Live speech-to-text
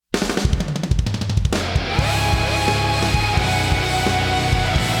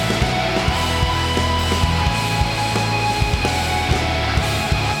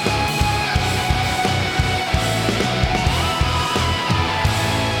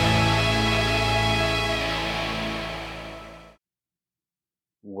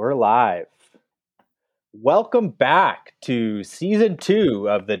We're live. Welcome back to season 2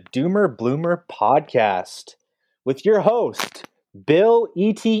 of the Doomer Bloomer podcast with your host, Bill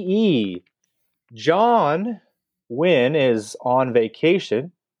ETE. John Wynn is on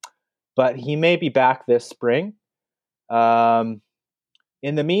vacation, but he may be back this spring. In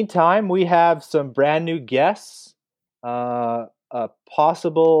the meantime, we have some brand new guests, a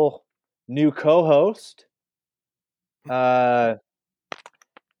possible new co-host,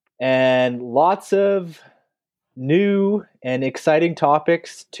 and lots of new and exciting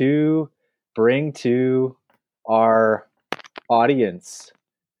topics to bring to our audience.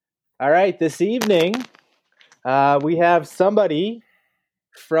 All right, this evening we have somebody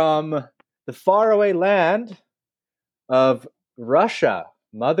from the faraway land of Russia,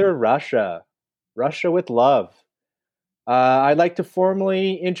 Mother Russia, Russia with love. I'd like to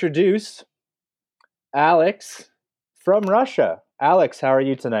formally introduce Alex from Russia. Alex, how are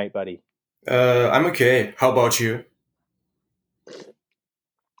you tonight, buddy? I'm okay. How about you?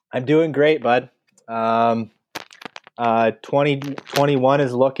 I'm doing great, bud. 2021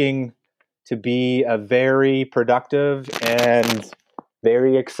 is looking to be a very productive and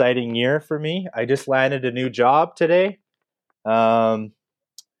very exciting year for me. I just landed a new job today. I'm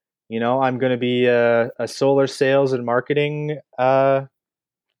going to be a solar sales and marketing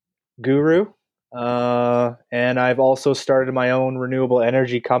guru. And I've also started my own renewable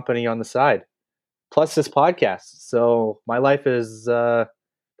energy company on the side, plus this podcast. So my life is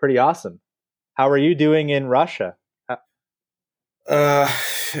pretty awesome. How are you doing in Russia?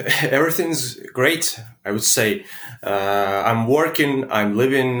 Everything's great, I would say. I'm working, I'm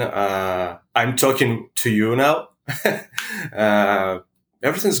living, I'm talking to you now.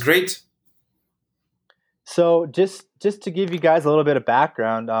 Everything's great. So just to give you guys a little bit of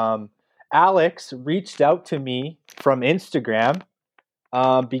background, Alex reached out to me from Instagram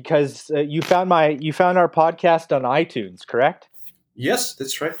because you found our podcast on iTunes, correct? Yes,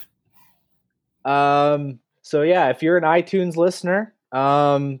 that's right. So yeah, if you're an iTunes listener,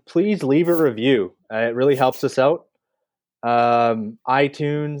 please leave a review. It really helps us out.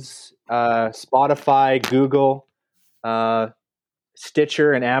 iTunes, Spotify, Google,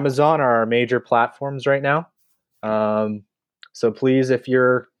 Stitcher, and Amazon are our major platforms right now. So please, if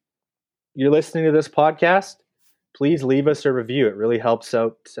you're listening to this podcast, please leave us a review. It really helps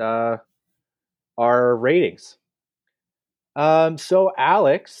out our ratings. So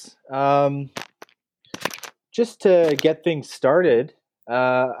Alex, just to get things started,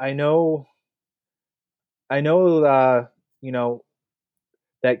 I know, that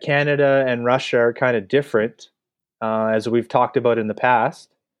Canada and Russia are kind of different, as we've talked about in the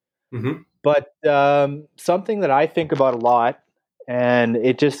past. Mm-hmm. But something that I think about a lot, and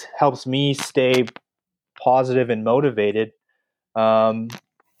it just helps me stay positive and motivated. But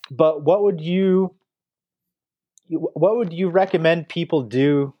what would you recommend people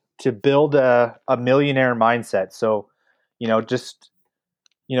do to build a millionaire mindset? So,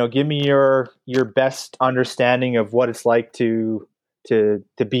 give me your best understanding of what it's like to have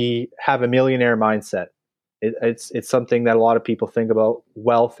a millionaire mindset. It's something that a lot of people think about,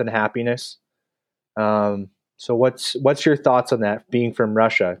 wealth and happiness. So what's your thoughts on that? Being from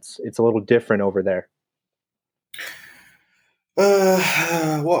Russia, it's a little different over there.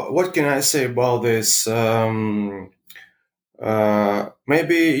 What can I say about this?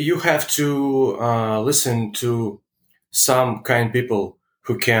 Maybe you have to listen to some kind people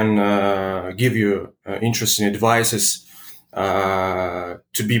who can give you interesting advices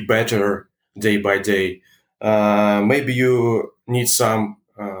to be better day by day. Maybe you need some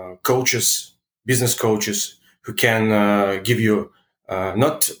coaches, business coaches, who can give you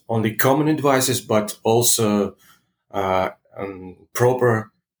not only common advices but also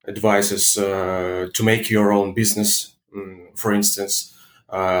proper advices to make your own business. For instance,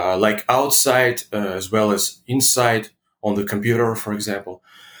 like outside as well as inside on the computer, for example.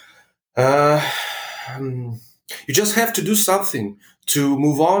 You just have to do something to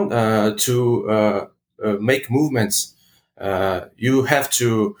move on, to make movements. You have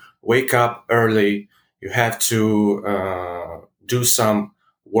to wake up early. You have to do some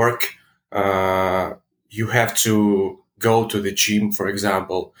work. You have to go to the gym, for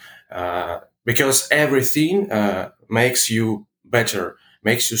example, because everything makes you better,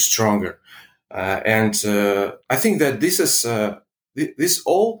 makes you stronger. And I think that this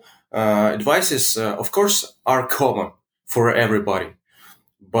all advices, of course, are common for everybody.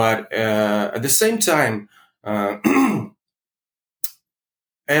 But at the same time,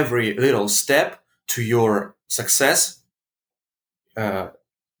 every little step to your success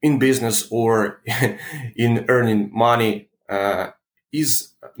in business or in earning money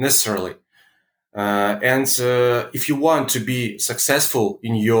is necessarily. And if you want to be successful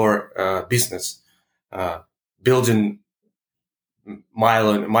in your business, building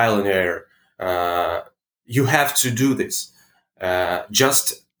millionaire, you have to do this.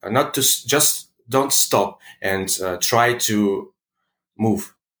 Just don't stop and try to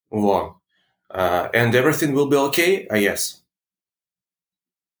move on, and everything will be okay. Yes.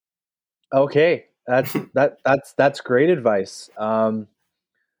 Okay, that's great advice.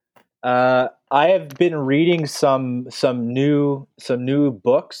 I have been reading some new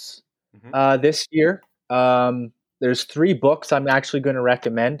books this year. There's 3 books I'm actually going to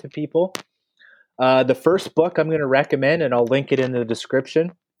recommend to people. The first book I'm going to recommend, and I'll link it in the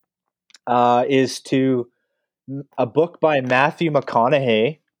description, is a book by Matthew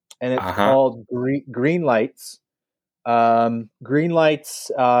McConaughey, and it's called Green Lights. Green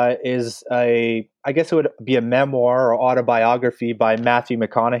Lights is I guess it would be a memoir or autobiography by Matthew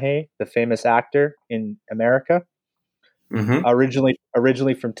McConaughey, the famous actor in America, originally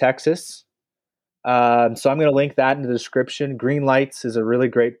from Texas. So I'm going to link that in the description. Green Lights is a really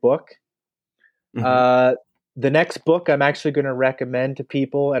great book. The next book I'm actually going to recommend to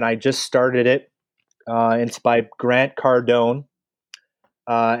people, and I just started it. It's by Grant Cardone,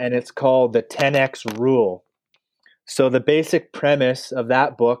 and it's called The 10X Rule. So the basic premise of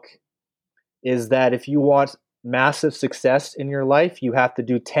that book is that if you want massive success in your life, you have to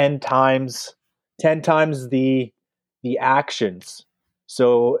do 10 times the actions.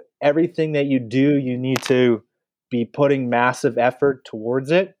 So everything that you do, you need to be putting massive effort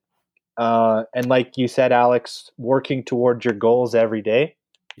towards it. And like you said, Alex, working towards your goals every day.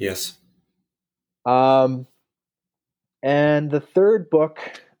 Yes. And the third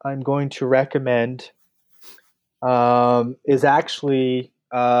book I'm going to recommend is actually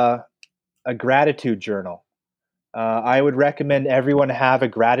a gratitude journal. I would recommend everyone have a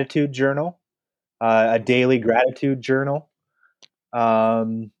gratitude journal, a daily gratitude journal.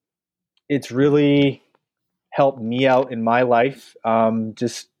 It's really helped me out in my life.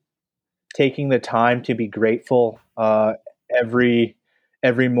 Just taking the time to be grateful every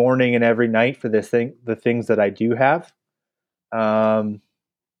morning and every night for the things that I do have.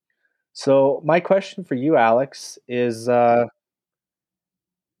 So my question for you, Alex, is, I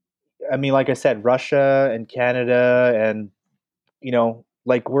mean, like I said, Russia and Canada, and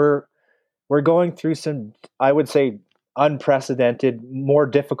like we're going through some, I would say, unprecedented, more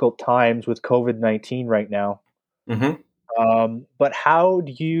difficult times with COVID-19 right now. But how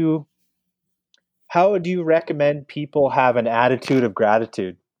do you recommend people have an attitude of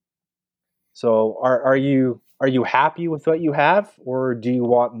gratitude? So are you happy with what you have, or do you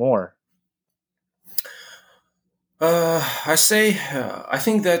want more? I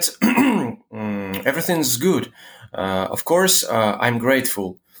think that everything's good. Of course, I'm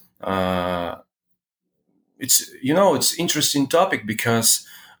grateful. It's interesting topic because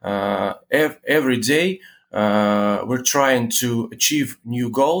every day we're trying to achieve new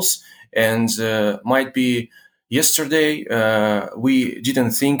goals, and might be yesterday we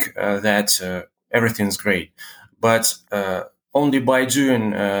didn't think that everything's great, but only by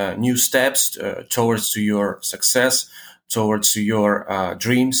doing new steps towards to your success, towards to your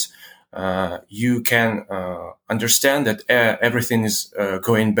dreams, you can understand that everything is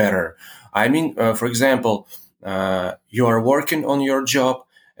going better. I mean, for example, you are working on your job,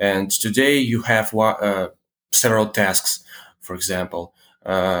 and today you have several tasks. For example,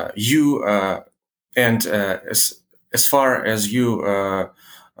 you and as far as you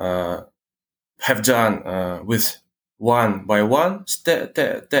have done with one by one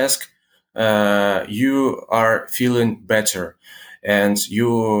task, you are feeling better, and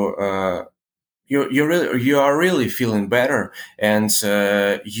you are really feeling better, and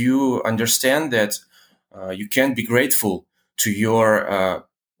you understand that you can be grateful to your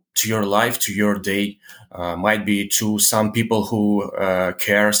life, to your day. Might be to some people who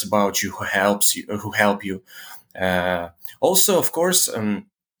cares about you, who help you. Also, of course,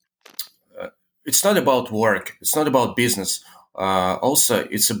 it's not about work. It's not about business. Also,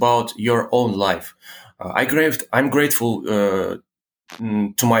 it's about your own life. I'm grateful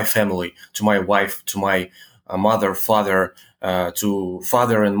to my family, to my wife, to my mother, father, to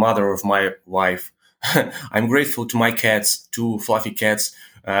father and mother of my wife. I'm grateful to my cats, two fluffy cats,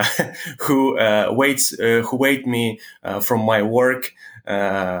 who wait me from my work,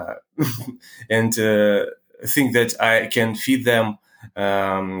 and think that I can feed them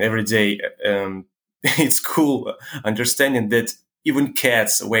every day. It's cool understanding that even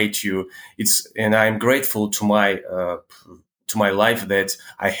cats wait you. And I'm grateful to my life that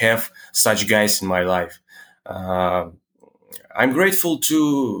I have such guys in my life. I'm grateful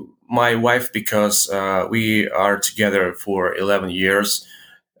to my wife because we are together for 11 years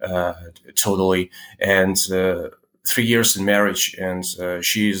uh, totally, and 3 years in marriage. And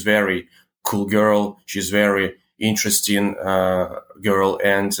she is very cool girl. She's very interesting girl,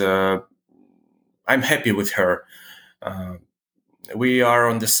 and I'm happy with her. Uh, we are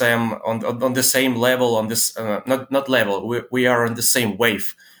on the same on the same level on this not level. We are on the same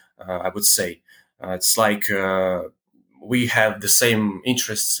wave. I would say it's like we have the same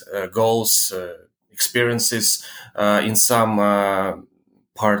interests, goals, experiences in some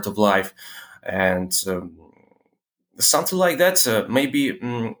part of life, and something like that. Maybe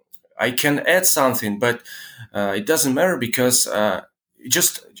I can add something, but it doesn't matter because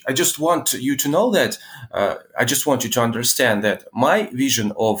just I just want you to know that I just want you to understand that my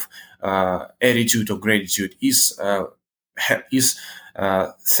vision of attitude of gratitude is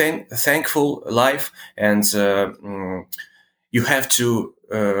thankful life, and you have to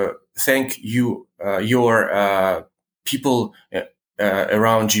thank your people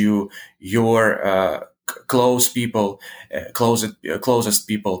around you, your close people, closest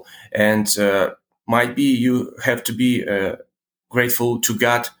people, and might be you have to be grateful to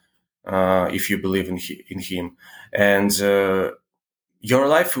God if you believe in Him, and your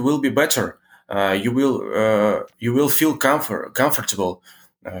life will be better. You will feel comfortable.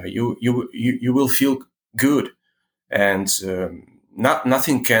 You will feel good, and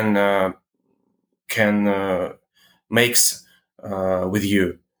nothing can makes with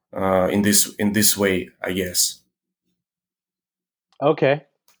you in this way, I guess. Okay.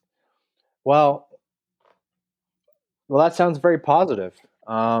 Well, that sounds very positive.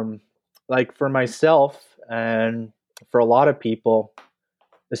 Like for myself and for a lot of people,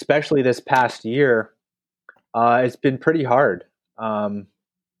 especially this past year, it's been pretty hard. Um,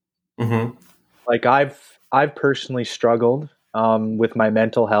 Mm-hmm. like I've personally struggled with my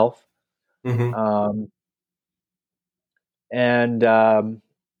mental health, Mm-hmm. um, and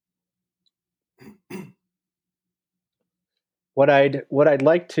what I'd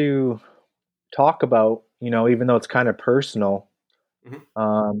like to talk about, even though it's kind of personal, Mm-hmm.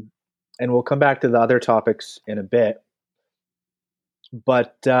 um, and we'll come back to the other topics in a bit,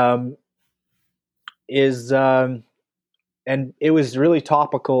 but is and it was really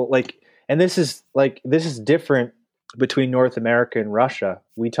topical. Like, and this is different between North America and Russia.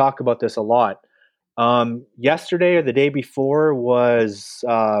 We talk about this a lot. Yesterday or the day before was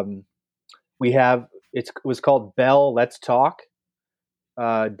it was called Bell Let's Talk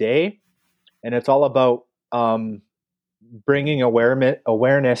Day, and it's all about bringing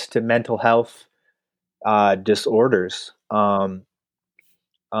awareness to mental health disorders.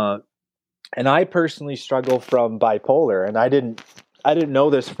 Uh, and I personally struggle from bipolar, and I didn't know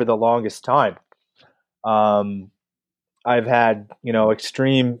this for the longest time. Um, I've had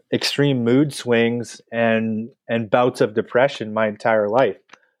extreme mood swings and bouts of depression my entire life.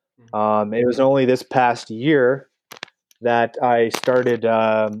 It was only this past year that I started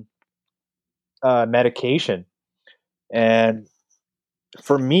medication, and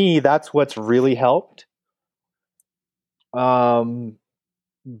for me, that's what's really helped. Um,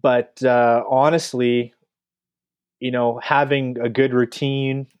 but honestly, having a good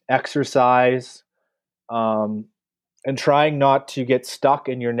routine, exercise, um, and trying not to get stuck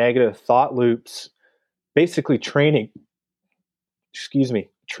in your negative thought loops, basically training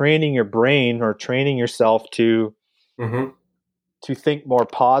your brain or training yourself Mm-hmm. to think more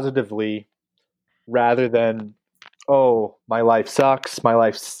positively rather than, oh, my life sucks, my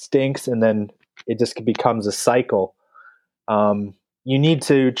life stinks, and then it just becomes a cycle. You need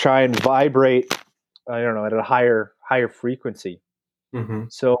to try and vibrate, I don't know, at a higher frequency. Mm-hmm.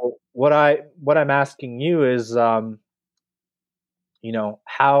 So what I'm asking you is, how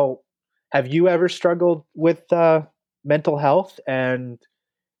have you ever struggled with mental health, and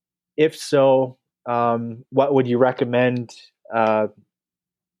if so, what would you recommend uh,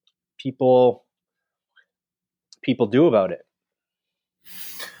 people people do about it?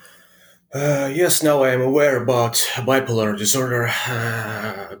 Yes, now I am aware about bipolar disorder.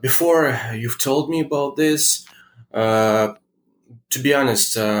 Before you've told me about this, uh, to be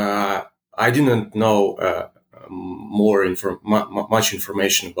honest, I didn't know much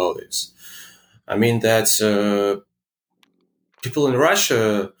information about this. I mean that people in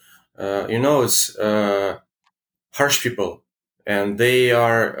Russia, it's harsh people, and they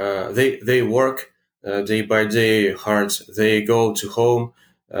work day by day hard. They go to home,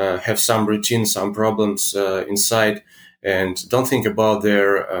 have some routine, some problems inside, and don't think about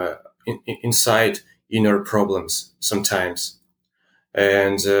their inside inner problems sometimes.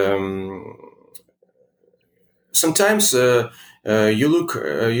 And sometimes you look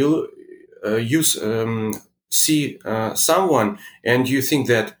you see someone and you think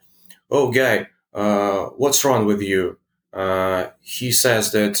that, oh guy, what's wrong with you? He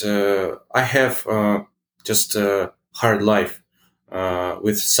says that I have just a hard life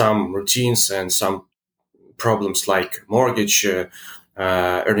with some routines and some problems like mortgage,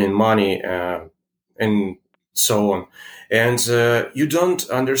 earning money, and so on. And you don't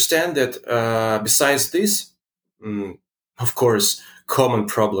understand that besides this, mm, of course, common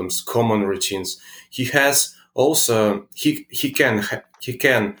problems, common routines, he has also he can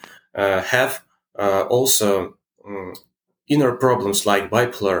have also inner problems like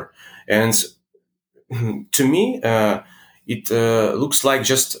bipolar. And to me, it looks like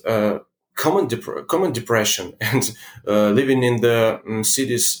just common depression. And living in the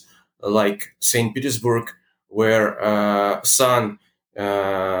cities like St. Petersburg, where sun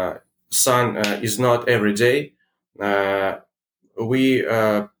is not every day, uh, we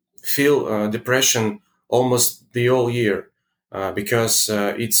feel depression almost the whole year because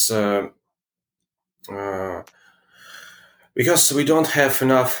uh, because we don't have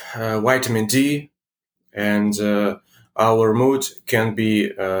enough vitamin D, and our mood can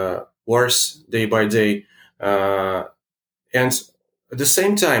be worse day by day. And at the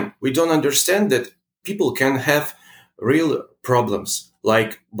same time, we don't understand that people can have real problems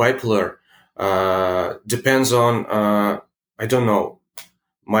like bipolar. Depends on I don't know,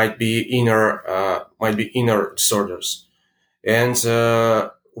 might be inner disorders. And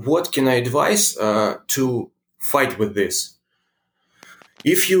what can I advise to fight with this?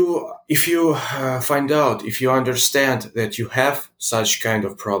 If you find out, if you understand that you have such kind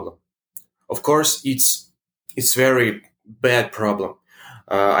of problem, of course it's very bad problem.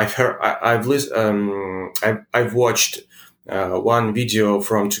 I've heard, I've listened, I've watched one video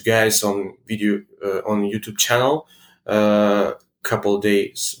from two guys on YouTube channel couple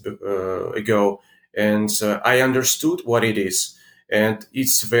days ago, and I understood what it is, and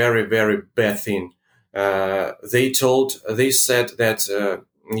it's very very bad thing. They said that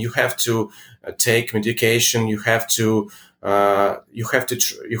you have to take medication, you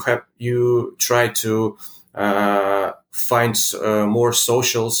try to find more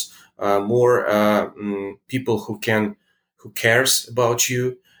socials, more people who cares about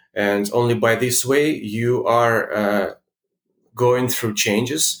you, and only by this way you are going through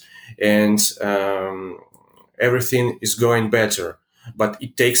changes, and everything is going better. But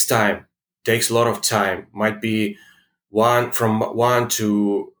it takes time, takes a lot of time. Might be 1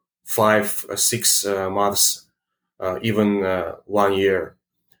 to 5 6 months, even 1 year.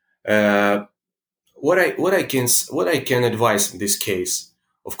 Uh, what I can advise in this case,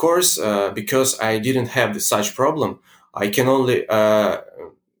 of course, because I didn't have such problem, I can only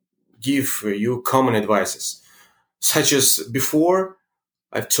give you common advices, such as before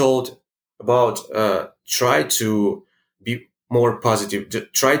I've told about try to be more positive.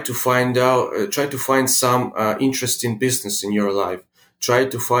 Try to find some interesting business in your life. Try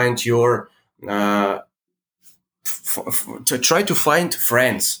to find your to try to find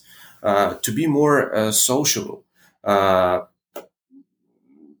friends. To be more social. Uh,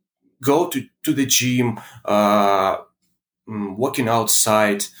 Go to the gym. Walking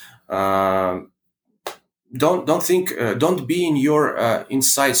outside. Uh, don't think. Don't be in your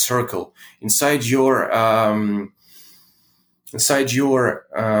inside circle. Inside your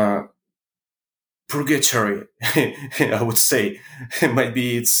purgatory. I would say.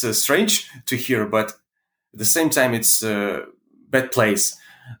 Maybe it's strange to hear, but at the same time, it's a bad place.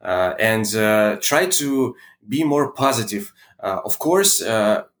 And try to be more positive. Of course,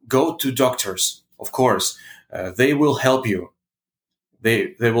 go to doctors. Of course, they will help you.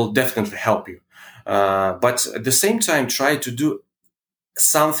 They will definitely help you. But at the same time, try to do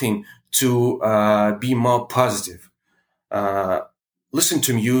something to be more positive. Uh, Listen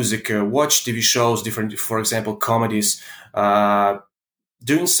to music, watch TV shows, different, for example, comedies.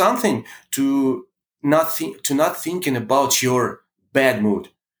 Doing something to not thinking about your bad mood.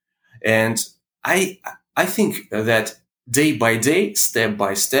 And I think that day by day, step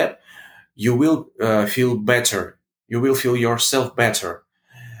by step, you will feel better. You will feel yourself better.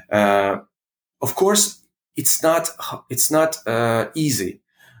 Uh, of course, it's not easy,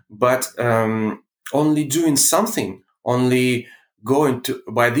 but only doing something, only going to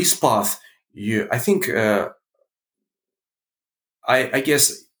by this path, I think I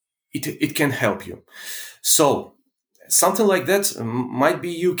guess it can help you. So something like that might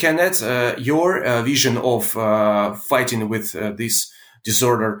be you can add your vision of fighting with this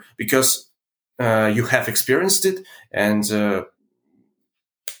disorder, because you have experienced it, and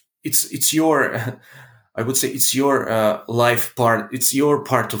it's your I would say it's your life part. It's your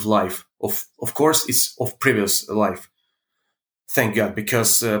part of life. Of course, it's of previous life. Thank God,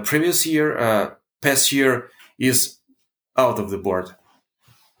 because past year is out of the board.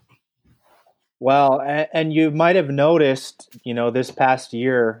 Well, and you might have noticed, this past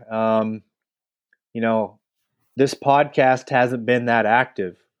year, you know, this podcast hasn't been that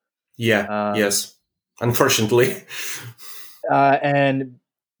active. Yeah. Um, Yes. Unfortunately. and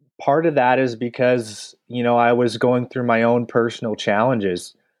part of that is because, I was going through my own personal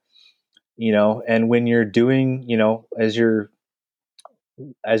challenges, and when you're doing, as you're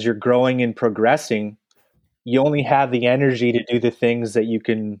growing and progressing, you only have the energy to do the things that you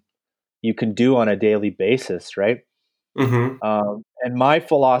can do on a daily basis, right? Mm-hmm. And my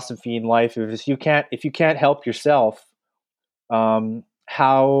philosophy in life is if you can't help yourself,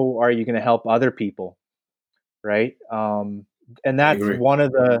 how are you going to help other people, right? And I that's agree. one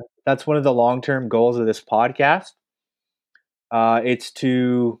of the long-term goals of this podcast. It's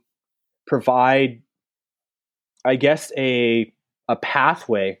to provide, I guess, a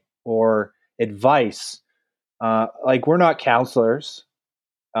pathway or advice. Like, we're not counselors,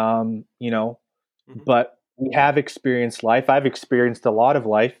 um, you know, Mm-hmm. but we have experienced life. I've experienced a lot of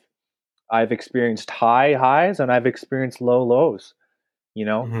life. I've experienced high highs and I've experienced low lows, you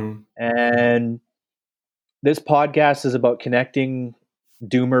know. Mm-hmm. And this podcast is about connecting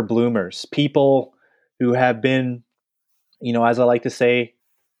doomer bloomers, people who have been, as I like to say,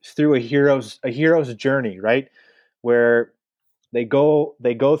 through a hero's journey, right? Where they go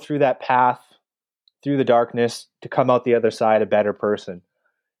through that path through the darkness to come out the other side a better person.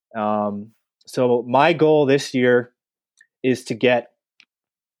 Um, so my goal this year is to get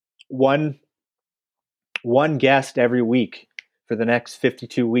one one guest every week for the next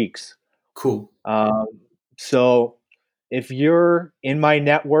 52 weeks. Cool. Um, so if you're in my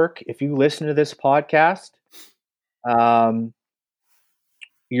network, if you listen to this podcast, um,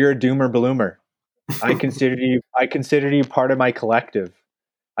 you're a doomer bloomer. I consider you part of my collective.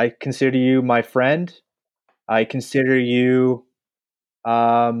 I consider you my friend. I consider you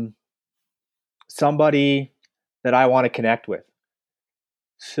um, somebody that I want to connect with.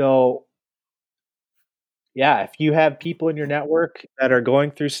 So yeah, if you have people in your network that are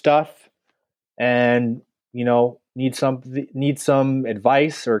going through stuff and need some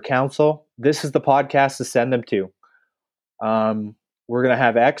advice or counsel, this is the podcast to send them to. We're going to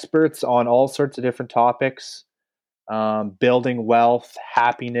have experts on all sorts of different topics, building wealth,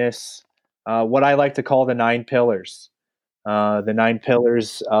 happiness, what I like to call the 9 pillars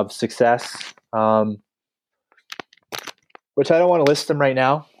of success, which I don't want to list them right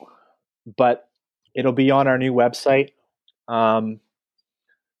now, but it'll be on our new website. Um,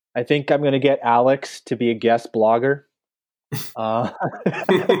 I think I'm going to get Alex to be a guest blogger. Uh,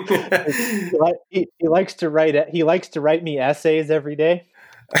 he likes to write. He likes to write me essays every day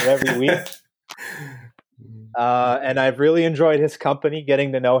or every week. And I've really enjoyed his company,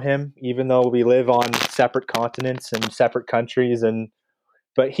 getting to know him, even though we live on separate continents and separate countries.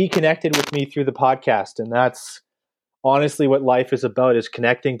 But he connected with me through the podcast, and that's honestly what life is about: is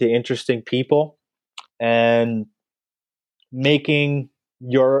connecting to interesting people and making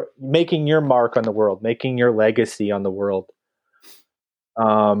your mark on the world, making your legacy on the world.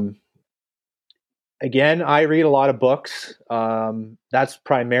 Um, Again, I read a lot of books. That's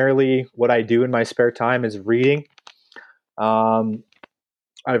primarily what I do in my spare time, is reading. Um,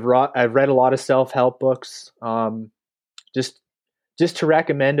 I've read a lot of self-help books. Just just to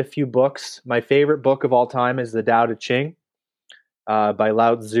recommend a few books, my favorite book of all time is The Tao Te Ching, by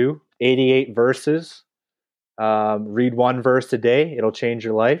Lao Tzu. 88 verses. Read one verse a day; it'll change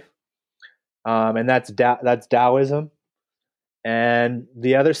your life. And that's Taoism. And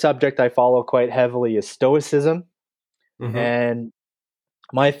the other subject I follow quite heavily is Stoicism. Mm-hmm. And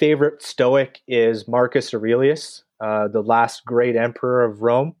my favorite Stoic is Marcus Aurelius, the last great emperor of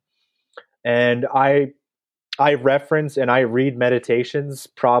Rome. And I reference and I read Meditations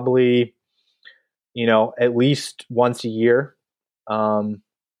probably, at least once a year. Um,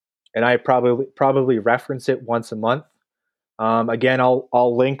 and I probably reference it once a month. Again,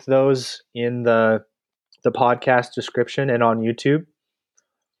 I'll link those in the podcast description and on YouTube.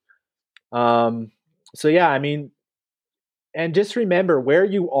 Um, so yeah, I mean, and just remember, where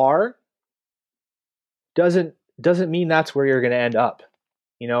you are doesn't doesn't mean that's where you're going to end up.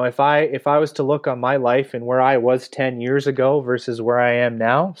 If I was to look on my life and where I was 10 years ago versus where I am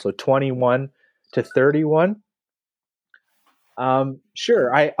now, so 21 to 31,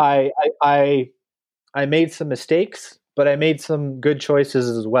 sure, I made some mistakes, but I made some good choices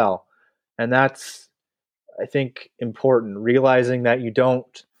as well. And that's, I think, important, realizing that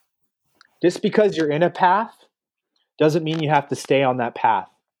just because you're in a path doesn't mean you have to stay on that path,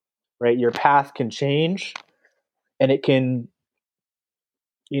 right? Your path can change, and it can,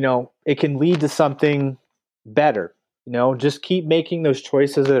 it can lead to something better. Just keep making those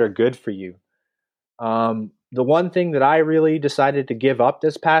choices that are good for you. The one thing that I really decided to give up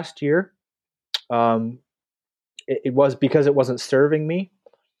this past year, it was because it wasn't serving me,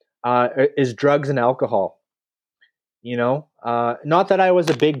 is drugs and alcohol. Not that I was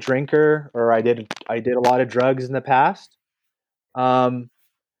a big drinker or I did a lot of drugs in the past.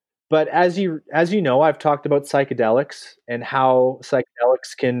 But as you know, I've talked about psychedelics and how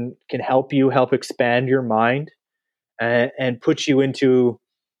psychedelics can help expand your mind and put you into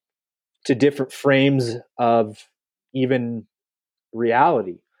different frames of even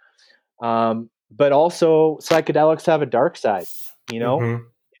reality. But also psychedelics have a dark side. Mm-hmm.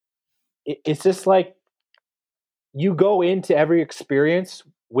 It's just like you go into every experience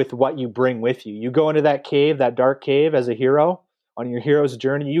with what you bring with you. You go into that cave, that dark cave, as a hero on your hero's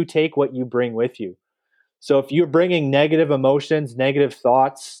journey. You take what you bring with you. So if you're bringing negative emotions, negative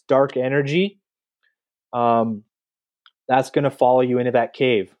thoughts, dark energy, that's going to follow you into that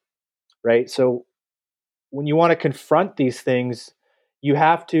cave, right? So when you want to confront these things, you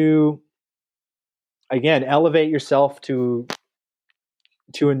have to, again, elevate yourself to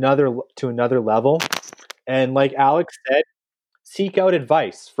another level. And like Alex said, seek out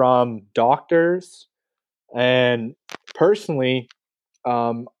advice from doctors. And personally,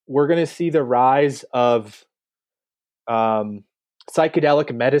 we're going to see the rise of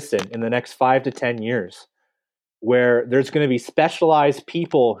psychedelic medicine in the next 5 to 10 years, where there's going to be specialized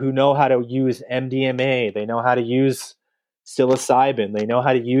people who know how to use MDMA, they know how to use psilocybin, they know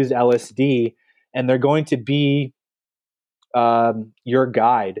how to use LSD, and they're going to be your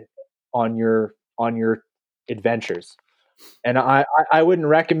guide on your adventures. And I wouldn't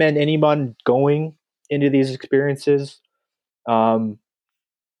recommend anyone going into these experiences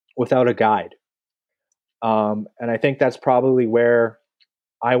without a guide. And I think that's probably where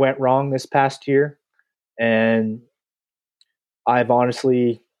I went wrong this past year. And I've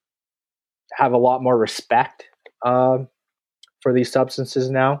honestly have a lot more respect for these substances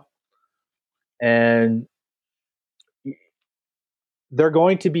now. And they're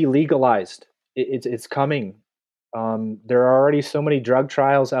going to be legalized. It's coming. There are already so many drug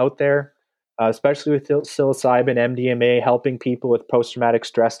trials out there, especially with psilocybin, MDMA, helping people with post-traumatic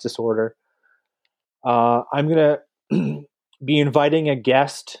stress disorder. I'm going to be inviting a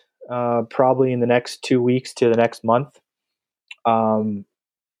guest probably in the next 2 weeks to the next month.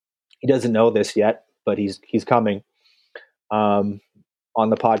 He doesn't know this yet, but he's coming on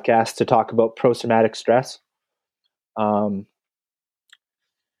the podcast to talk about post-traumatic stress.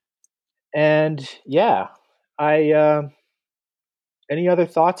 And yeah, any other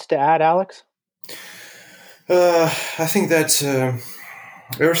thoughts to add, Alex? I think that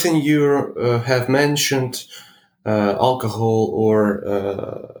everything you have mentioned, alcohol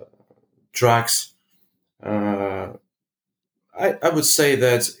or drugs, I would say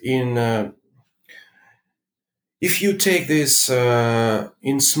that if you take this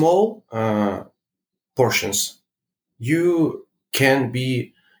in small portions, you can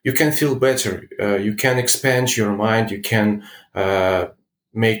feel better. You can expand your mind. You can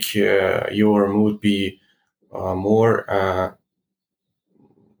make your mood be more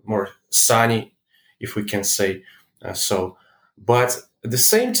sunny, if we can say so. But at the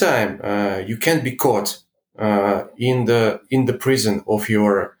same time, you can be caught in the prison of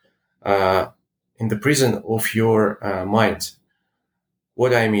your mind.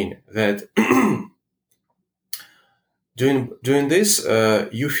 What I mean that doing this,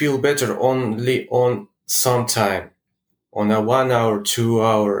 you feel better only on some time, on a 1 hour, 2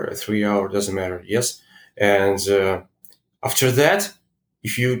 hour, 3 hour, doesn't matter. Yes, and after that,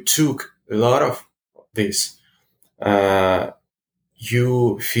 if you took a lot of this,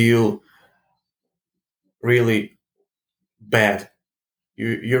 you feel really bad.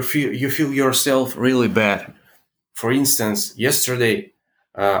 You feel yourself really bad. For instance, yesterday,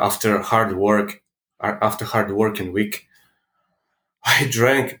 after hard working week, I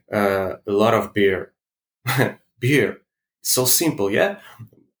drank a lot of beer. Beer, so simple, yeah.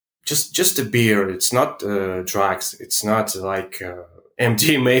 Just a beer. It's not drugs. It's not like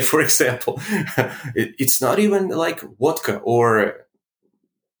MDMA, for example. It's not even like vodka or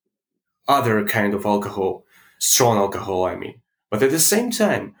other kind of alcohol, strong alcohol, I mean. But at the same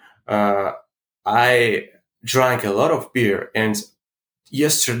time, I drank a lot of beer, and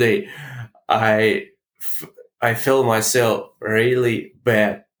yesterday I felt myself really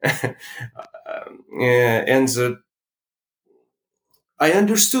bad. And I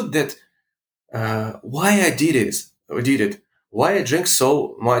understood that why I did it, why I drank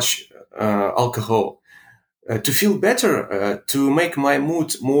so much alcohol. To feel better, to make my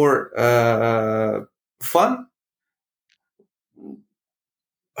mood more fun.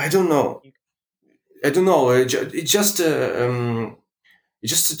 I don't know. I don't know. Just to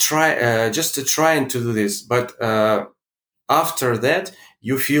try, just to trying to do this. But after that,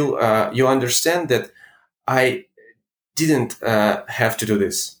 you feel, you understand that I didn't have to do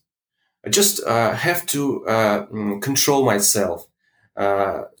this. I just have to control myself,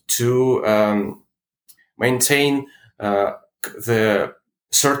 to maintain the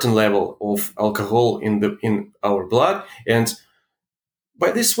certain level of alcohol in our blood, and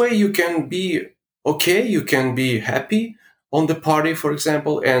by this way you can be okay, you can be happy on the party, for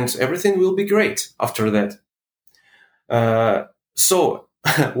example, and everything will be great after that. So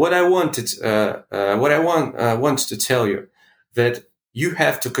what I wanted, what I want to tell you, that you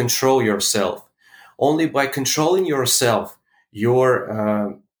have to control yourself. Only by controlling yourself,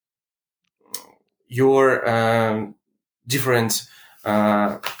 your different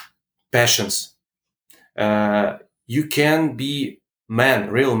uh, passions, you can be man,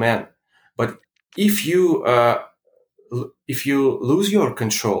 real man. But if you if you lose your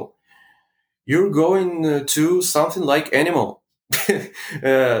control, you're going to something like animal,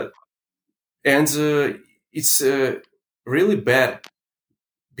 uh, and it's really bad,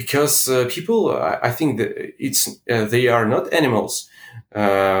 because people, I think that it's they are not animals.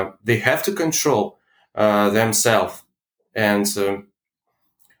 They have to control themselves, and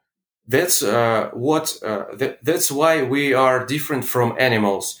that's why we are different from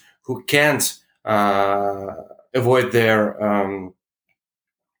animals who can't avoid their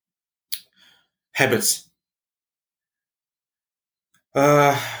habits,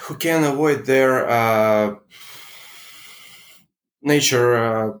 who can avoid their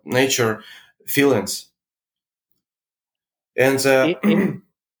nature feelings, and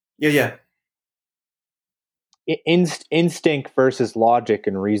yeah, yeah. Instinct versus logic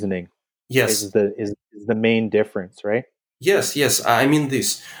and reasoning Yes, is the main difference, right? yes. I mean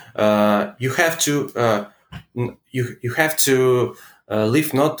this. You have to you have to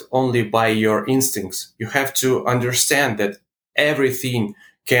live not only by your instincts. You have to understand that everything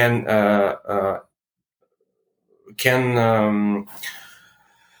can can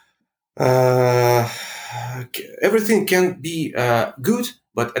uh, everything can be good,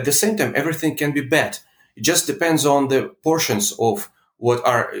 but at the same time, everything can be bad. It just depends on the portions of what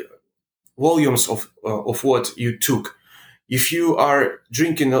are volumes of what you took. If you are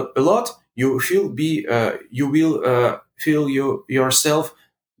drinking a lot, you will feel yourself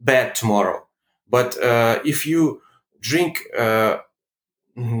bad tomorrow. But if you drink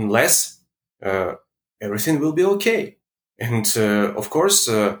less, uh, everything will be okay. And of course,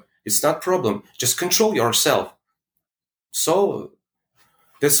 it's not problem. Just control yourself. So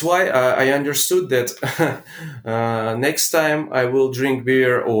that's why I understood that next time I will drink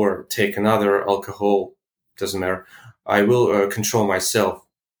beer or take another alcohol, doesn't matter. I will control myself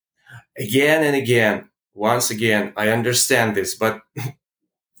again and again. Once again, I understand this, but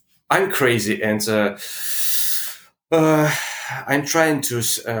I'm crazy, and uh, I'm trying to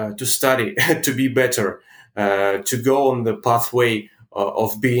study to be better, to go on the pathway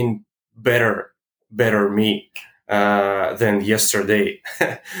of being better me than yesterday.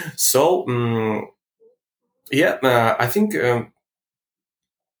 So yeah, I think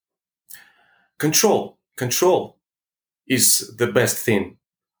control is the best thing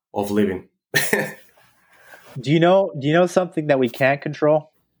of living. Do you know something that we can't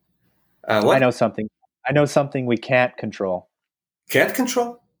control? I What? know something. I know something we can't control. Cat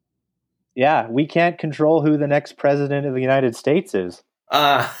control? Yeah, we can't control who the next president of the United States is.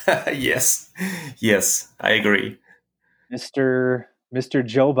 Ah, yes, yes, I agree. Mr.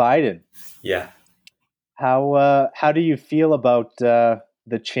 Joe Biden. Yeah. How do you feel about the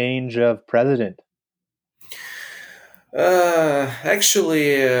change of president?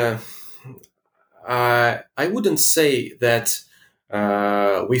 Actually, I wouldn't say that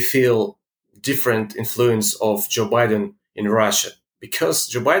we feel different influence of Joe Biden in Russia, because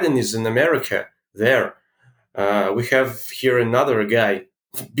Joe Biden is in America. There, we have here another guy,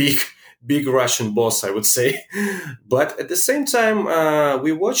 big Russian boss, I would say. But at the same time,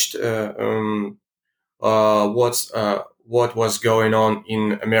 we watched what was going on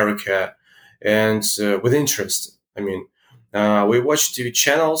in America, and with interest. I mean, we watched TV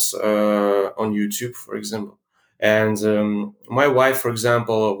channels on YouTube, for example, and my wife, for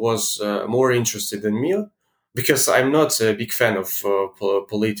example, was more interested than me, because I'm not a big fan of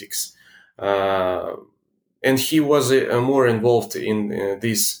politics, and he was more involved in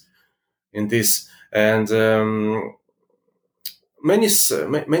this in this, and many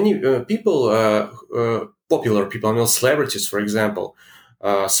people, popular people, I mean, celebrities, for example,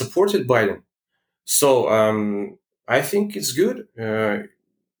 supported Biden. So I think it's good.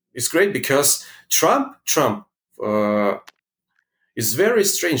 It's great because Trump is very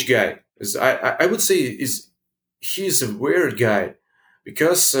strange guy. I would say he's a weird guy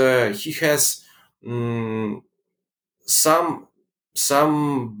because he has um, some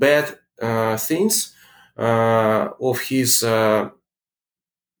bad things of his uh,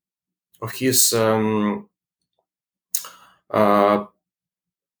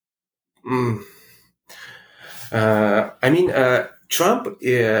 mm, I mean, Trump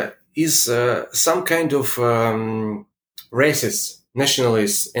is some kind of racist,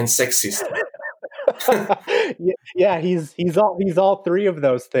 nationalist, and sexist. Yeah, he's all three of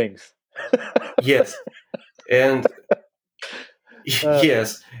those things. Yes, and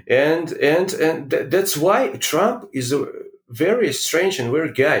yes, and that's why Trump is a very strange and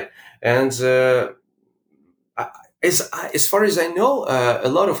weird guy. And as far as I know, a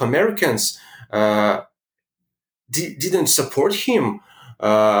lot of Americans didn't support him.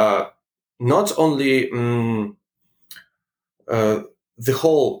 Not only the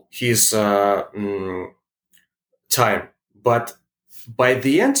whole his time, but by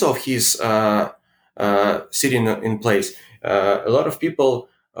the end of his sitting in place, a lot of people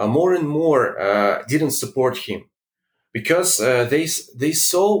more and more didn't support him because they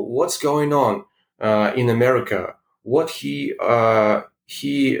saw what's going on in America, what he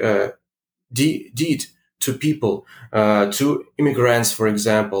did to people, to immigrants, for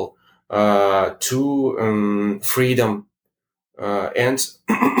example, to freedom, and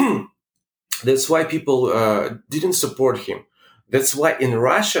that's why people didn't support him. That's why in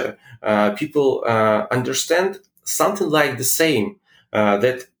Russia, people understand something like the same,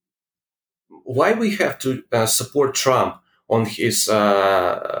 that why we have to support Trump on his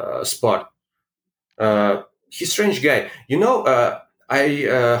spot. He's a strange guy. You know,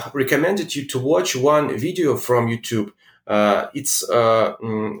 I recommended you to watch one video from YouTube. It's a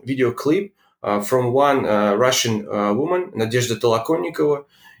video clip from one Russian woman, Nadezhda Tolokonnikova.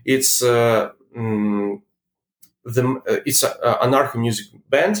 It's it's an anarcho music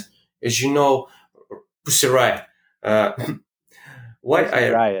band, as you know, Pussy Riot. Uh, why Pussy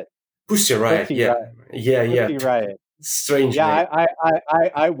Riot. Pussy Riot? Pussy Yeah, Riot. yeah. Pussy Riot. Strange Yeah, name.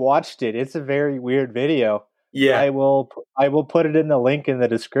 I watched it. It's a very weird video. Yeah, I will put it in the link in the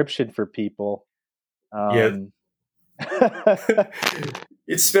description for people. yeah.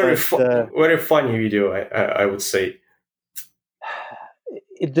 It's very very funny video. I would say.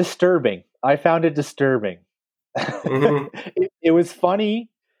 Disturbing. I found it disturbing. Mm-hmm. It was funny,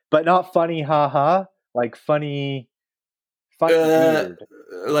 but not funny, haha. Like funny weird.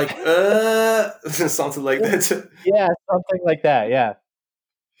 Like something like that. Yeah, something like that. Yeah.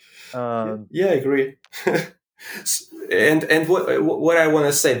 Yeah, I agree. and what I want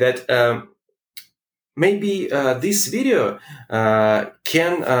to say that maybe this video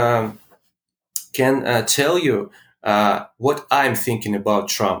can tell you what I'm thinking about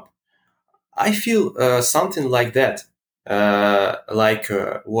Trump. I feel something like that,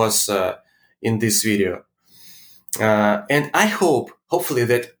 was in this video. And I hopefully,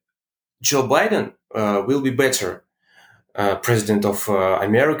 that Joe Biden will be better president of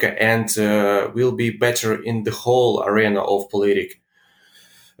America and will be better in the whole arena of politics.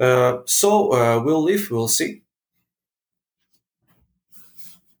 So we'll live, we'll see.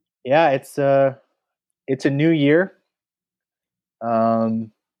 Yeah, it's a new year.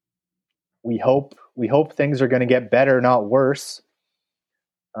 We hope things are going to get better, not worse.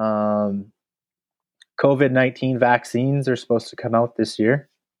 COVID-19 vaccines are supposed to come out this year.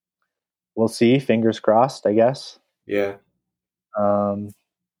 We'll see. Fingers crossed, I guess. Yeah.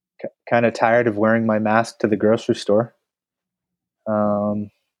 Kind of tired of wearing my mask to the grocery store.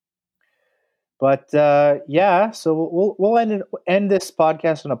 But yeah, so we'll end this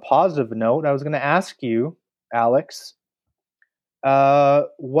podcast on a positive note. I was going to ask you, Alex,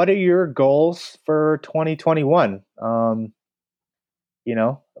 what are your goals for 2021? You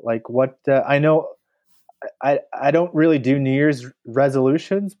know, like what I know. I don't really do New Year's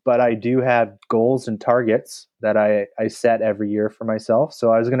resolutions, but I do have goals and targets that I set every year for myself.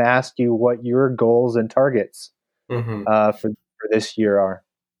 So I was going to ask you what your goals and targets for this year are.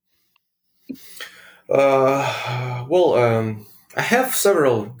 Well, I have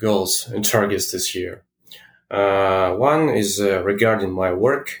several goals and targets this year. One is regarding my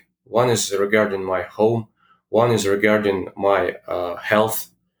work. One is regarding my home. One is regarding my health.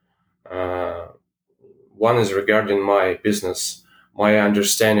 One is regarding my business. my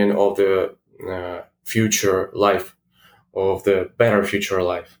understanding of the future life, of the better future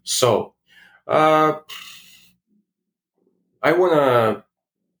life. So uh, I wanna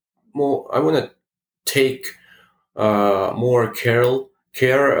take more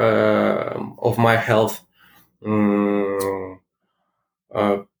care of my health. Mm,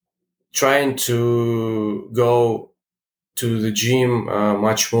 uh, Trying to go to the gym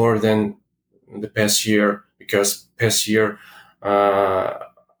much more than the past year, because past year uh,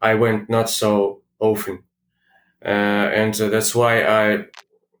 I went not so often, and that's why I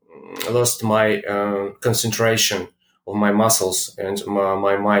lost my concentration of my muscles and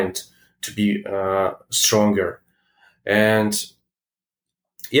my mind to be stronger. And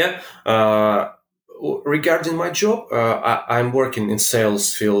yeah, regarding my job, I'm working in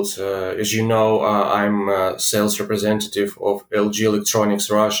sales field. As you know, I'm a sales representative of LG Electronics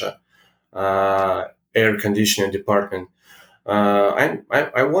Russia air conditioning department. I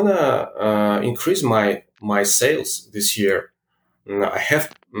want to increase my sales this year. I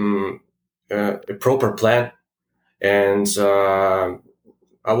have a proper plan, and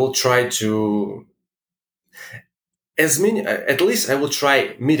I will try to as many. At least I will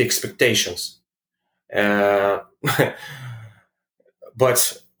try meet expectations. Uh,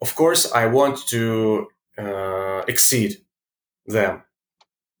 but of course, I want to exceed them.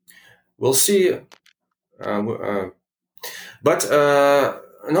 We'll see. But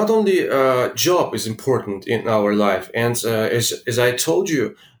not only job is important in our life, and as I told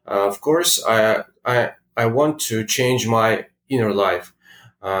you, of course, I want to change my inner life,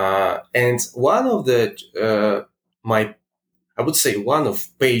 and one of the my I would say one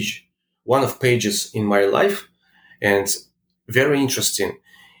of pages in my life, and very interesting,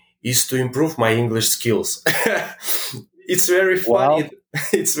 is to improve my English skills. It's very Well, funny.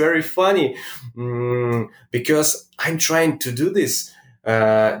 It's very funny because I'm trying to do this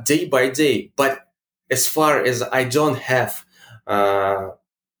day by day. But as far as I don't have a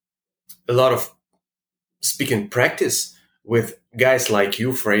lot of speaking practice with guys like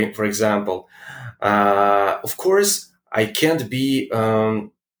you, for example, of course, I can't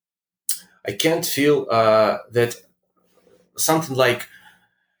feel that something like,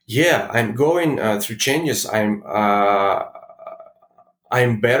 yeah, I'm going through changes. I'm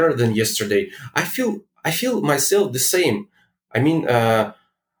better than yesterday. I feel myself the same. I mean,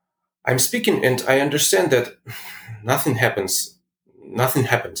 I'm speaking and I understand that nothing happens. Nothing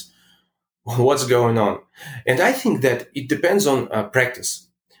happened. What's going on? And I think that it depends on practice.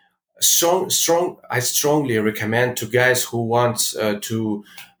 I strongly recommend to guys who want to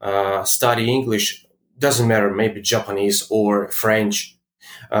study English. Doesn't matter, maybe Japanese or French.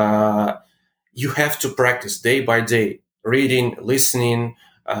 Uh, you have to practice day by day, reading, listening,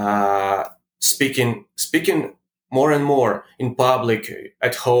 speaking more and more in public,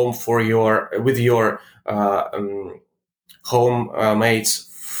 at home for your with your home mates,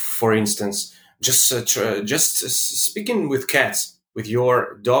 for instance. Just speaking with cats, with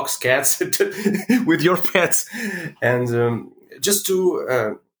your dogs, cats, with your pets, and just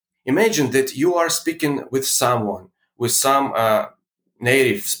to imagine that you are speaking with someone, with some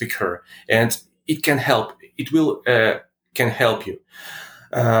native speaker, and it can help. It will can help you.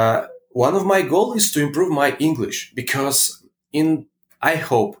 One of my goals is to improve my English, because in I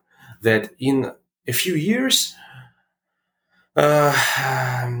hope that in a few years, in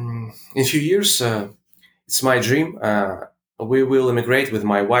a few years, it's my dream. We will immigrate with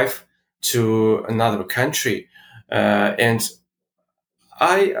my wife to another country, and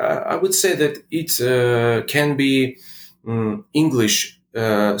I would say that it can be English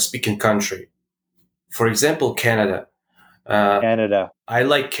speaking country. For example, Canada. Canada. I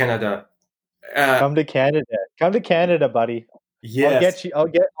like Canada. Uh, Come to Canada. Come to Canada, buddy. I'll yes, get you.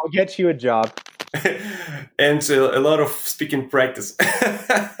 I'll get you a job. and a lot of speaking practice.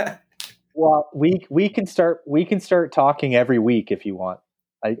 Well, we can start talking every week if you want.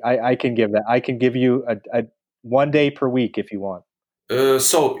 I can give that. I can give you a 1 day per week if you want.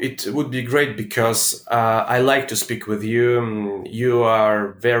 So it would be great, because I like to speak with you. You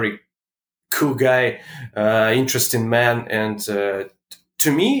are very cool guy, interesting man, and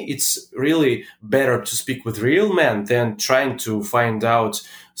to me, it's really better to speak with real men than trying to find out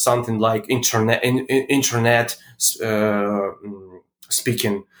something like internet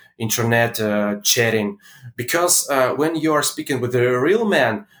speaking, internet chatting, because when you are speaking with a real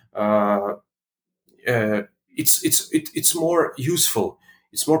man, uh, it's more useful,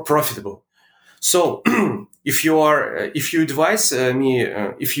 it's more profitable. So if you advise me,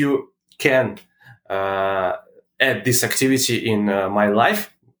 if you can uh, add this activity in my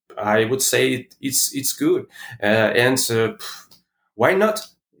life, I would say it's good. And Why not?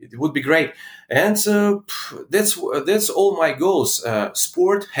 It would be great. And that's all my goals: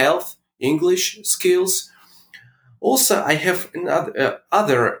 sport, health, English skills. Also, I have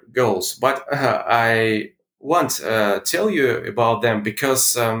other goals, but I won't tell you about them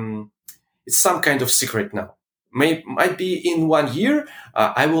because it's some kind of secret now. Might be in 1 year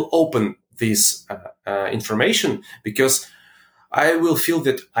I will open this information because I will feel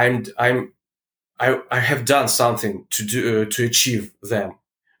that I have done something to achieve them.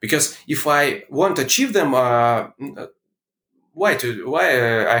 Because if I won't achieve them, why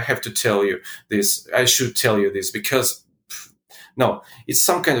I have to tell you this? I should tell you this because no, it's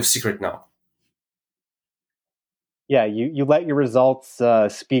some kind of secret now. Yeah, you let your results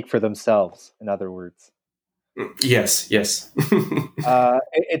speak for themselves. In other words, Yes, yes.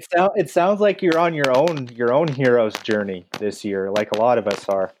 it sounds like you're on your own hero's journey this year, like a lot of us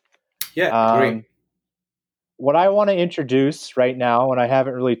are. Yeah, agree. Um, what I want to introduce right now, and I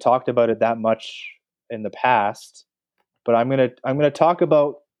haven't really talked about it that much in the past, but I'm gonna talk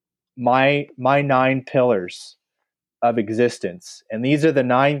about my 9 pillars of existence, and these are the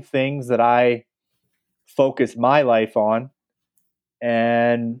 9 things that I focus my life on,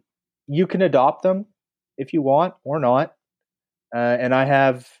 and you can adopt them if you want or not. And I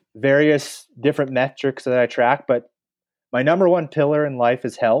have various different metrics that I track, but my number one pillar in life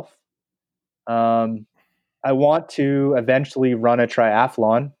is health. Um, I want to eventually run a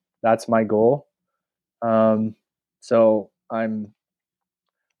triathlon. That's my goal. Um, so I'm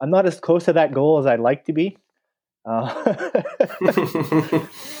not as close to that goal as I'd like to be, but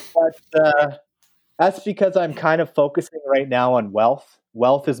that's because I'm kind of focusing right now on wealth.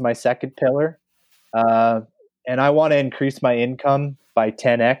 Wealth is my second pillar, uh, and I want to increase my income by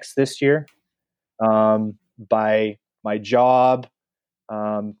 10x this year, by my job,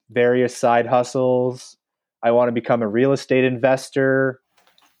 various side hustles. I want to become a real estate investor.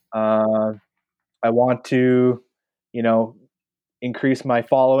 Uh, I want to, you know, increase my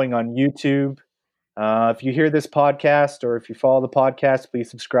following on YouTube. If you hear this podcast or if you follow the podcast, please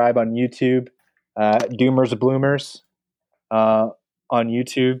subscribe on YouTube. Doomers Bloomers uh, on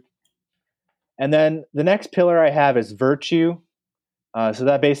YouTube. And then the next pillar I have is virtue. So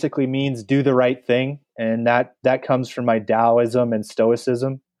that basically means do the right thing, and that comes from my Taoism and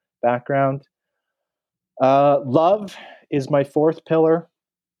Stoicism background. Love is my fourth pillar.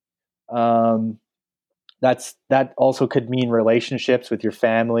 Um, that also could mean relationships with your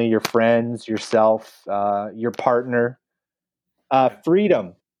family, your friends, yourself, your partner.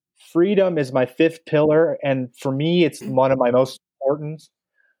 Freedom. Freedom is my fifth pillar, and for me, it's one of my most important.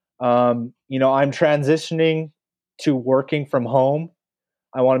 I'm transitioning to working from home.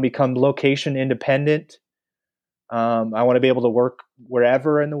 I want to become location independent. I want to be able to work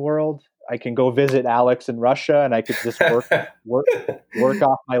wherever in the world. I can go visit Alex in Russia, and I could just work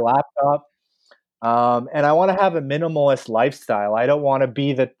off my laptop. And I want to have a minimalist lifestyle. I don't want to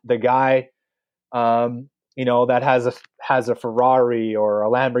be the guy, that has a Ferrari or a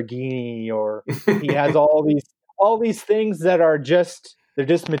Lamborghini, or he has all these things that are they're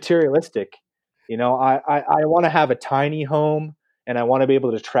just materialistic. I want to have a tiny home, and I want to be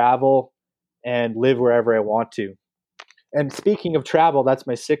able to travel and live wherever I want to. And speaking of travel, that's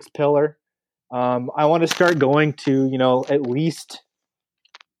my sixth pillar. I want to start going to, at least,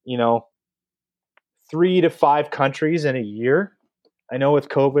 you know, 3 to 5 countries in a year. I know with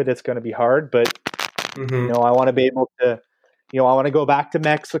COVID it's going to be hard, but Mm-hmm. I want to be able to, I want to go back to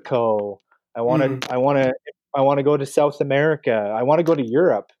Mexico. I want Mm-hmm. to, I want to, I want to go to South America. I want to go to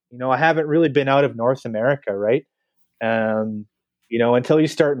Europe. I haven't really been out of North America, right? Um, until you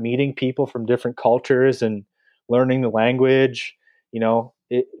start meeting people from different cultures and learning the language,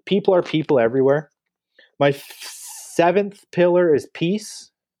 people are people everywhere. My seventh pillar is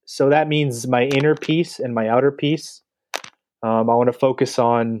peace. So that means my inner peace and my outer peace. I want to focus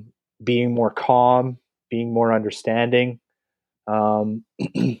on being more calm, being more understanding. Um,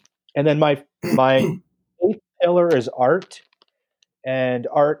 and then my eighth pillar is art, and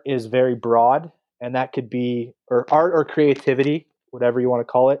art is very broad, and that could be or art or creativity, whatever you want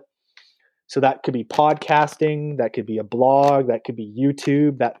to call it. So that could be podcasting, that could be a blog, that could be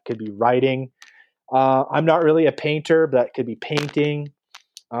YouTube, that could be writing. I'm not really a painter, but that could be painting.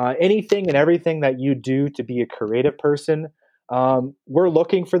 Anything and everything that you do to be a creative person. We're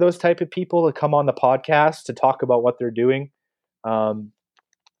looking for those type of people to come on the podcast to talk about what they're doing. Um,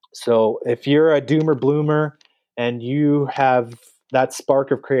 so if you're a doomer bloomer and you have that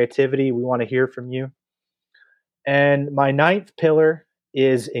spark of creativity, we want to hear from you. And my ninth pillar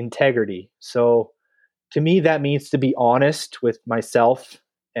is integrity. So to me, that means to be honest with myself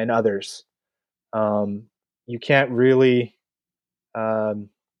and others. You can't really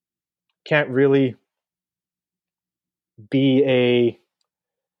can't really be a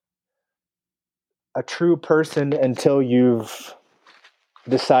true person until you've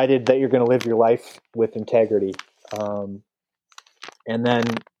decided that you're going to live your life with integrity. And then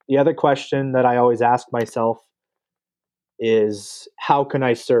the other question that I always ask myself is, how can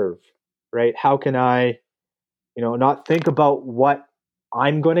I serve? Right? How can I, not think about what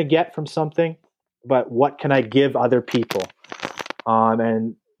I'm going to get from something, but what can I give other people?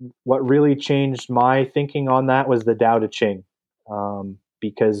 And what really changed my thinking on that was the Tao Te Ching,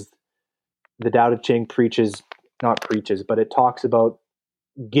 because the Tao Te Ching not preaches, but it talks about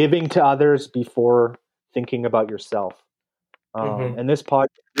giving to others before thinking about yourself. Mm-hmm. And this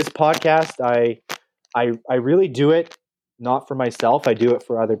podcast, I really do it not for myself. I do it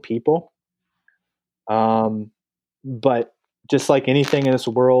for other people. But just like anything in this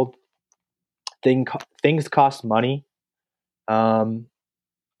world, things cost money. I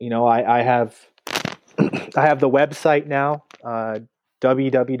have I have the website now,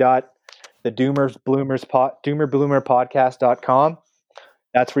 www.doomerbloomerpodcast.com.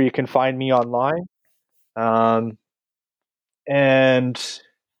 That's where you can find me online. And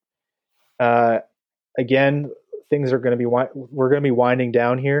again, things are going to be we're going to be winding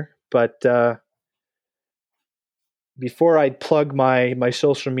down here, but before I plug my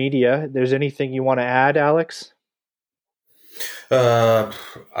social media, there's anything you want to add, Alex? Uh,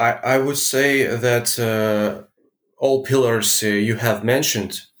 I would say that all pillars you have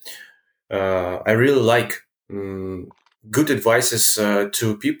mentioned, I really like. Good advices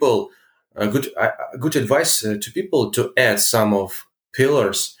to people. Good advice to people to add some of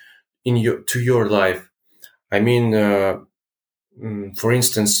pillars to your life. I mean, for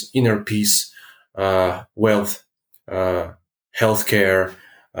instance, inner peace, wealth, healthcare,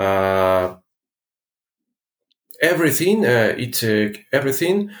 uh, everything.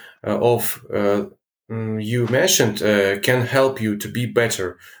 Everything of you mentioned can help you to be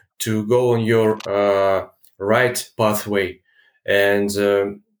better, to go on your right pathway, and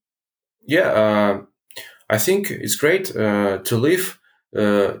I think it's great to live,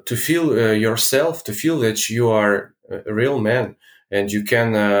 to feel yourself, to feel that you are a real man and you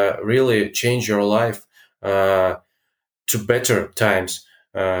can really change your life to better times,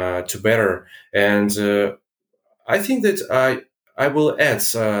 to better. And I think that I will add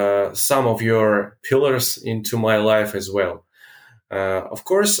some of your pillars into my life as well. Of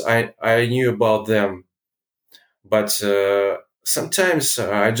course, I knew about them, but sometimes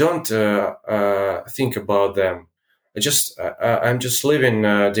I don't think about them. I'm just living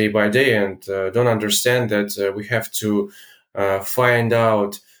day by day and don't understand that we have to find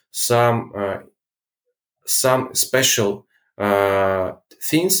out some some special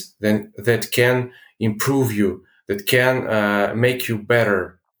things that can improve you, that can make you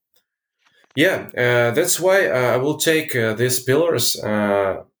better. Yeah, that's why I will take these pillars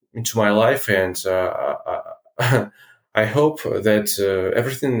into my life, and I hope that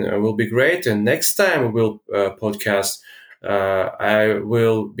everything will be great. And next time we will podcast, I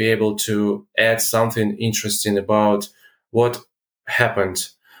will be able to add something interesting about what happened.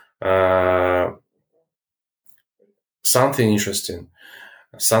 Uh, Something interesting,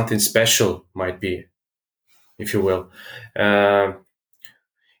 something special might be, if you will. Uh,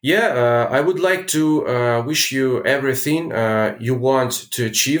 I would like to wish you everything you want to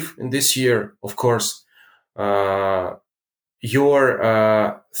achieve in this year. Of course, uh,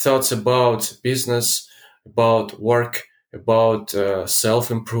 your thoughts about business, about work, about self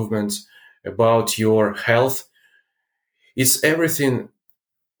improvement, about your health. It's everything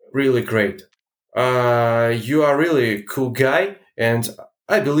really great. You are really a cool guy, and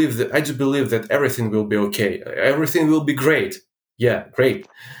I do believe that everything will be okay. Everything will be great. Yeah, great.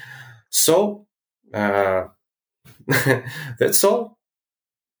 So uh, that's all.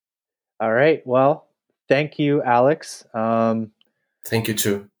 All right. Well, thank you, Alex. Thank you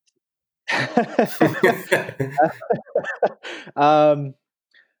too. um,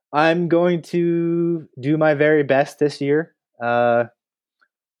 I'm going to do my very best this year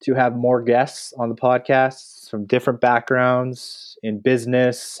to have more guests on the podcasts from different backgrounds in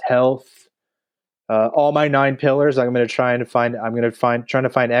business, health, all my 9 pillars. I'm going to try and find. I'm going to find trying to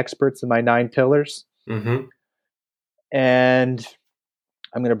find experts in my 9 pillars, Mm-hmm. and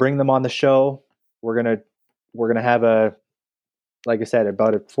I'm going to bring them on the show. We're gonna have like I said,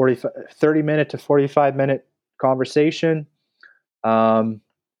 about a 30-minute to 45-minute conversation. And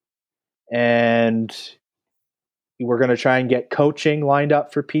we're going to try and get coaching lined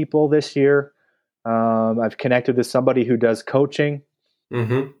up for people this year. I've connected with somebody who does coaching,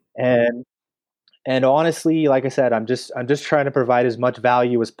 Mm-hmm. and And honestly, like I said, I'm just trying to provide as much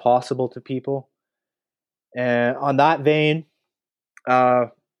value as possible to people. And on that vein,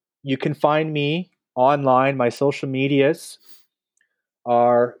 you can find me online. My social medias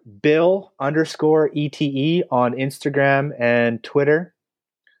are Bill_ETE on Instagram and Twitter.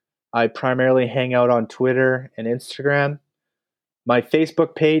 I primarily hang out on Twitter and Instagram. My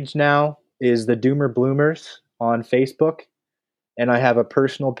Facebook page now is the Doomer Bloomers on Facebook. And I have a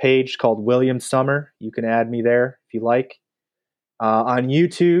personal page called William Summer. You can add me there if you like. On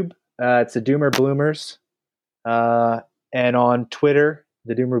YouTube, it's the Doomer Bloomers. And on Twitter,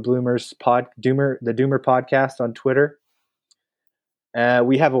 the Doomer Bloomers the Doomer Podcast on Twitter.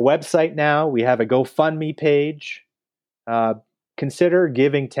 We have a website now. We have a GoFundMe page. Consider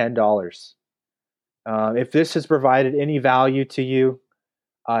giving $10. If this has provided any value to you,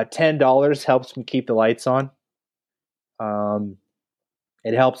 $10 helps me keep the lights on.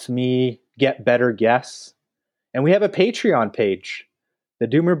 It helps me get better guests. And we have a Patreon page, the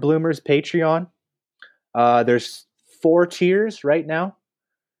Doomer Bloomers Patreon. There's 4 tiers right now.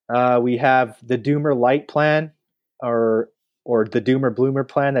 We have the Doomer Light plan or the Doomer Bloomer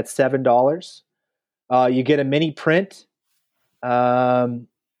plan. That's $7. You get a mini print, and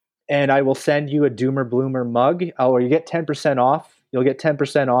I will send you a Doomer Bloomer mug. Or you get 10% off. You'll get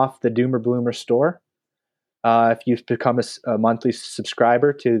 10% off the Doomer Bloomer store if you become a monthly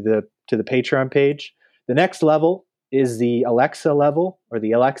subscriber to the Patreon page. The next level is the Alexa level, or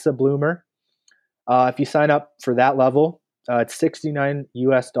the Alexa Bloomer. If you sign up for that level, it's $69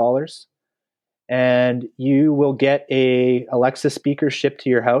 US, and you will get a Alexa speaker shipped to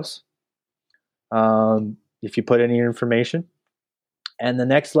your house if you put in your information. And the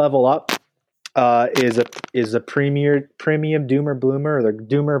next level up is a premium Doomer Bloomer, or the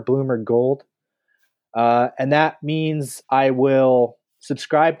Doomer Bloomer Gold, and that means I will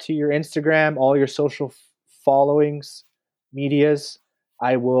subscribe to your Instagram, all your social followings, medias.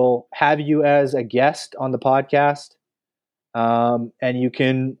 I will have you as a guest on the podcast, and you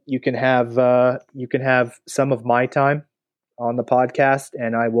can have some of my time on the podcast,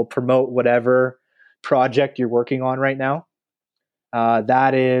 and I will promote whatever project you're working on right now.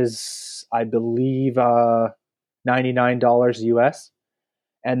 That is, I believe, $99 US,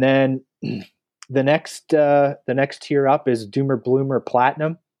 and then the next tier up is Doomer Bloomer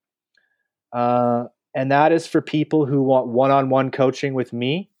Platinum. And that is for people who want one-on-one coaching with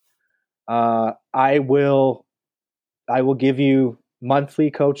me. I will give you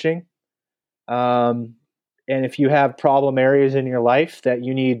monthly coaching. And if you have problem areas in your life that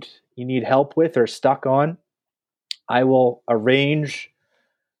you need help with or stuck on, I will arrange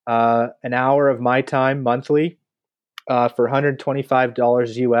an hour of my time monthly for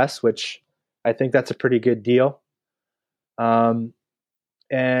 $125 US, which I think that's a pretty good deal.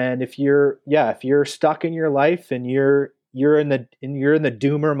 And if you're stuck in your life and you're in the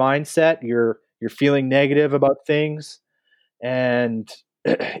doomer mindset, you're feeling negative about things, and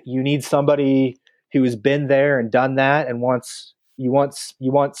you need somebody who has been there and done that and wants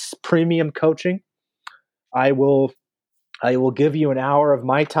premium coaching, I will give you an hour of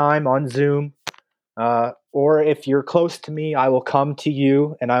my time on Zoom. Or if you're close to me, I will come to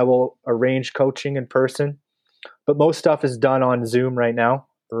you and I will arrange coaching in person. But most stuff is done on Zoom right now,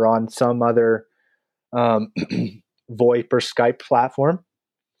 or on some other VoIP or Skype platform.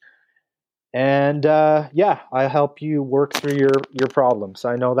 And I help you work through your problems.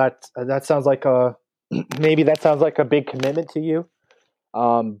 I know that sounds like maybe that sounds like a big commitment to you,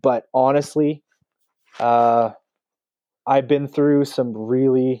 but honestly, I've been through some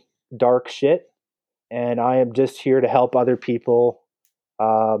really dark shit, and I am just here to help other people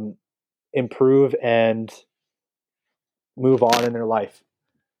improve and move on in their life.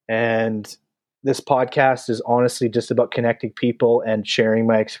 And this podcast is honestly just about connecting people and sharing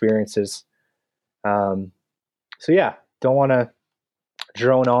my experiences. So yeah, don't want to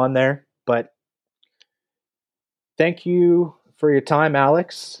drone on there, but thank you for your time,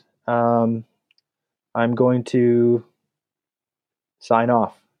 Alex. I'm going to sign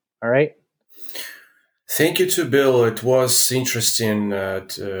off. All right. Thank you to Bill. It was interesting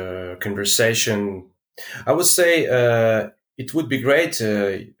conversation. I would say it would be great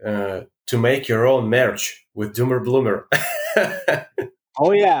to make your own merch with Doomer Bloomer.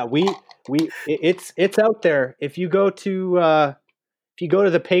 Oh yeah, it's out there. If you go to the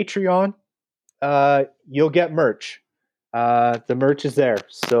Patreon, you'll get merch. The merch is there.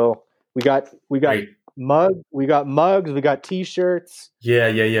 So we got Great. mugs, we got T-shirts.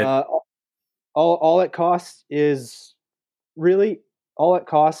 Yeah. All it costs is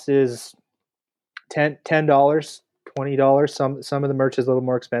 $10, $20. $20. Some of the merch is a little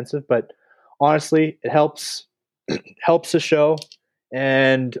more expensive, but honestly, it helps helps the show.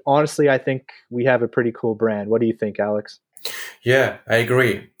 And honestly, I think we have a pretty cool brand. What do you think, Alex? Yeah, I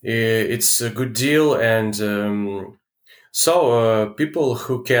agree. It's a good deal, and so people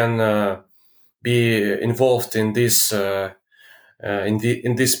who can be involved in this in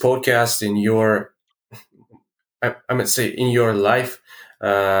this podcast in your I might say in your life.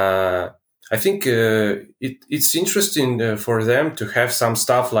 I think it's interesting for them to have some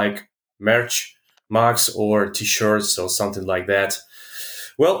stuff like merch, mugs, or T-shirts or something like that.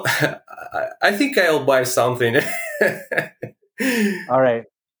 Well, I think I'll buy something. All right,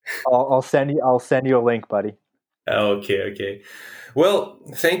 I'll send you. I'll send you a link, buddy. Okay, okay. Well,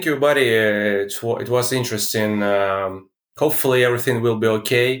 thank you, buddy. It was interesting. Hopefully, everything will be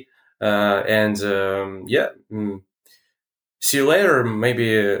okay. And yeah, see you later.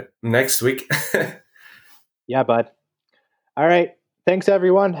 Maybe next week. Yeah, bud. All right. Thanks,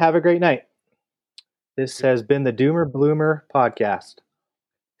 everyone. Have a great night. This has been the Doomer Bloomer podcast,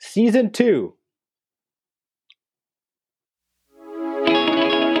 Season 2.